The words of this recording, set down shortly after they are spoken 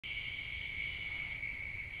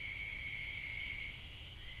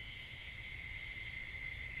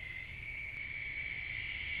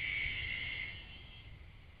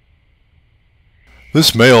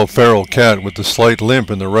This male feral cat with the slight limp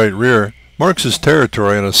in the right rear marks his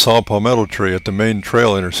territory on a saw palmetto tree at the main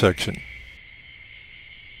trail intersection.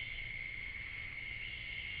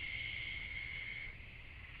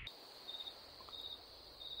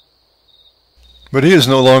 But he is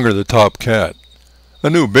no longer the top cat. A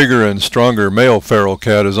new, bigger and stronger male feral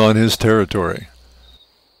cat is on his territory.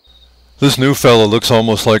 This new fella looks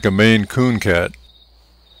almost like a Maine Coon cat.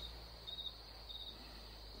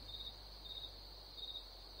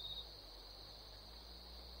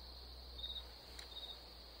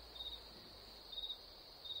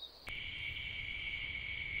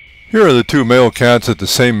 Here are the two male cats at the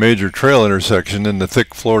same major trail intersection in the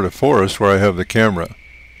thick Florida forest where I have the camera.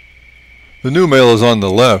 The new male is on the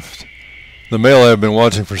left. The male I have been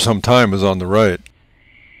watching for some time is on the right.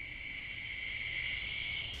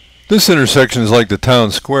 This intersection is like the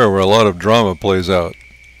town square where a lot of drama plays out.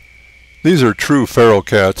 These are true feral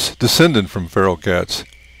cats, descendant from feral cats.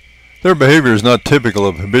 Their behavior is not typical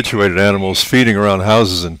of habituated animals feeding around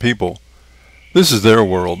houses and people. This is their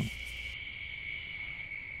world.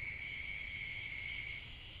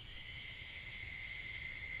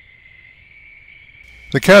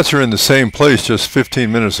 The cats are in the same place just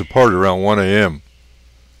 15 minutes apart around 1 a.m.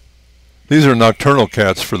 These are nocturnal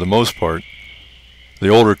cats for the most part. The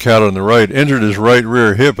older cat on the right injured his right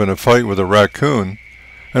rear hip in a fight with a raccoon,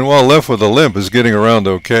 and while left with a limp is getting around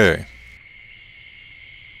okay.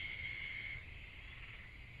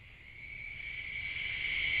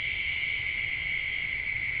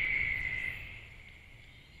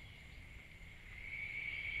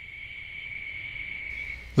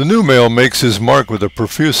 The new male makes his mark with a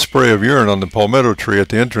profuse spray of urine on the palmetto tree at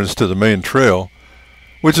the entrance to the main trail,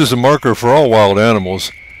 which is a marker for all wild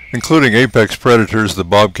animals, including apex predators, the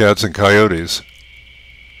bobcats and coyotes.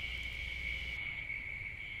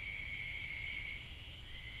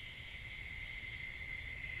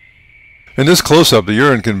 In this close-up, the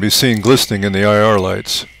urine can be seen glistening in the IR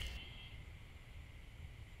lights.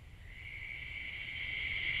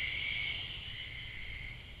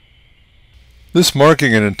 This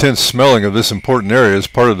marking and intense smelling of this important area is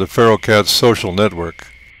part of the feral cat's social network.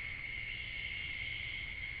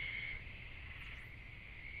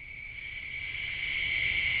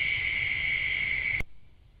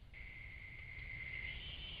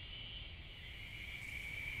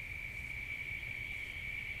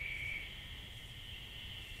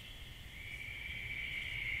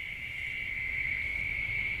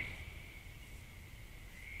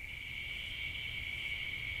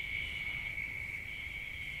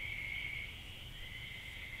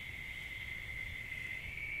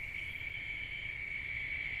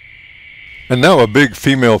 And now a big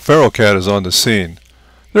female feral cat is on the scene.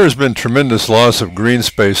 There has been tremendous loss of green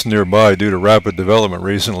space nearby due to rapid development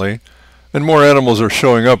recently, and more animals are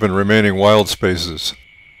showing up in remaining wild spaces.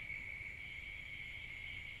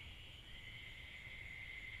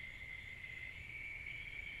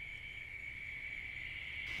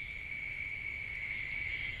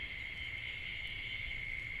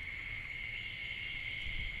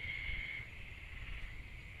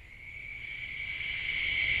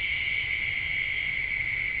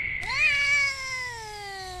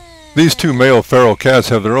 These two male feral cats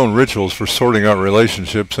have their own rituals for sorting out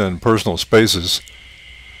relationships and personal spaces.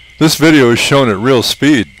 This video is shown at real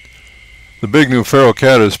speed. The big new feral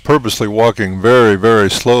cat is purposely walking very, very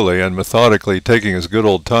slowly and methodically taking his good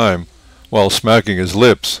old time while smacking his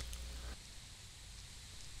lips.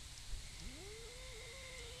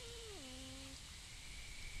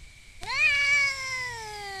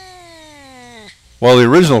 While the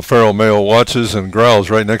original feral male watches and growls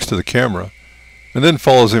right next to the camera, and then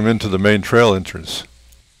follows him into the main trail entrance.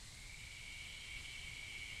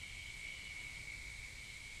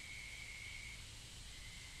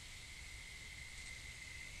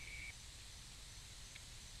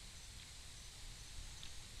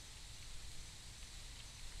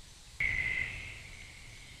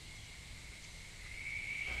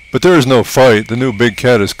 But there is no fight. The new big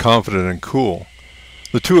cat is confident and cool.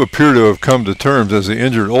 The two appear to have come to terms as the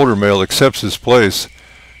injured older male accepts his place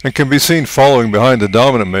and can be seen following behind the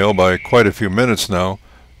dominant male by quite a few minutes now,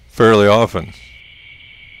 fairly often.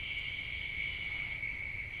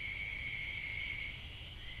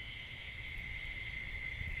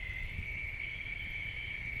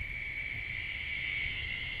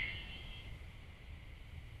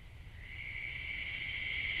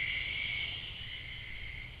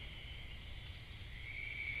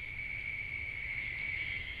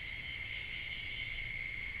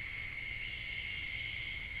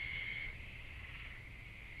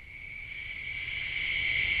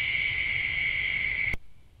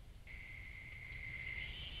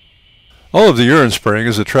 All of the urine spraying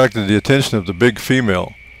has attracted the attention of the big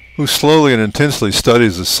female, who slowly and intensely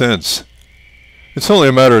studies the scents. It's only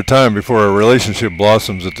a matter of time before a relationship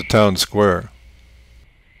blossoms at the town square.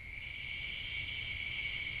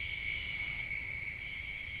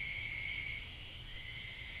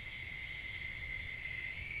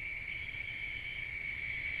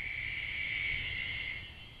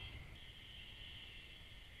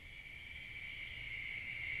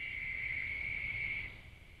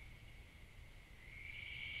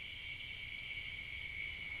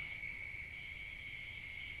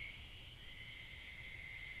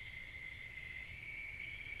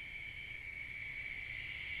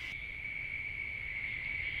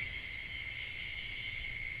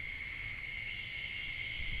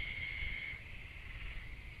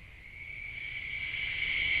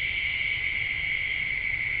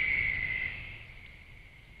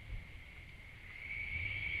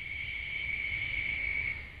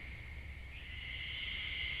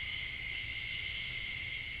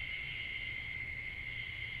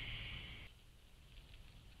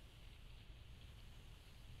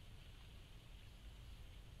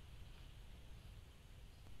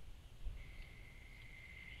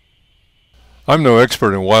 I'm no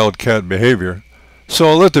expert in wild cat behavior, so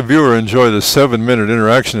I'll let the viewer enjoy the 7-minute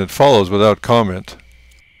interaction that follows without comment.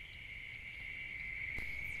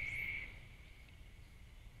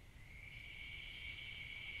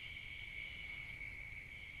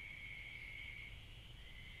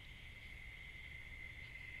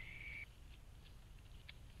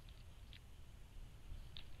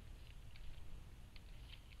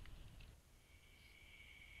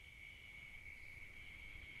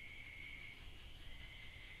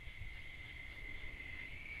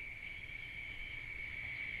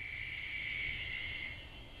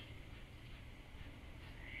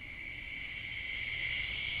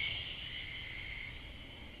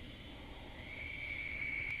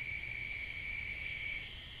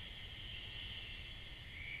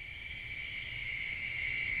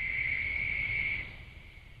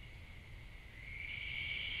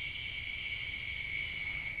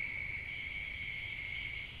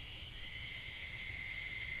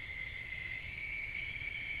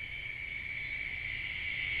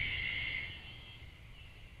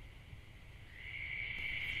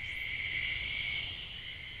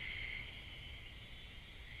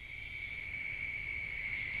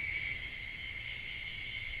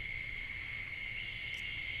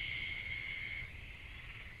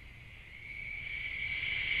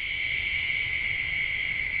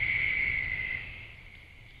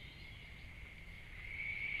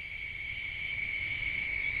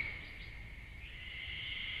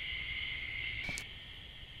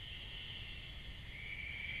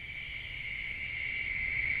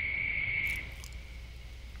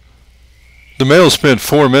 The male spent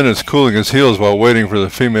 4 minutes cooling his heels while waiting for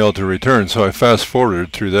the female to return, so I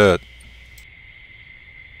fast-forwarded through that.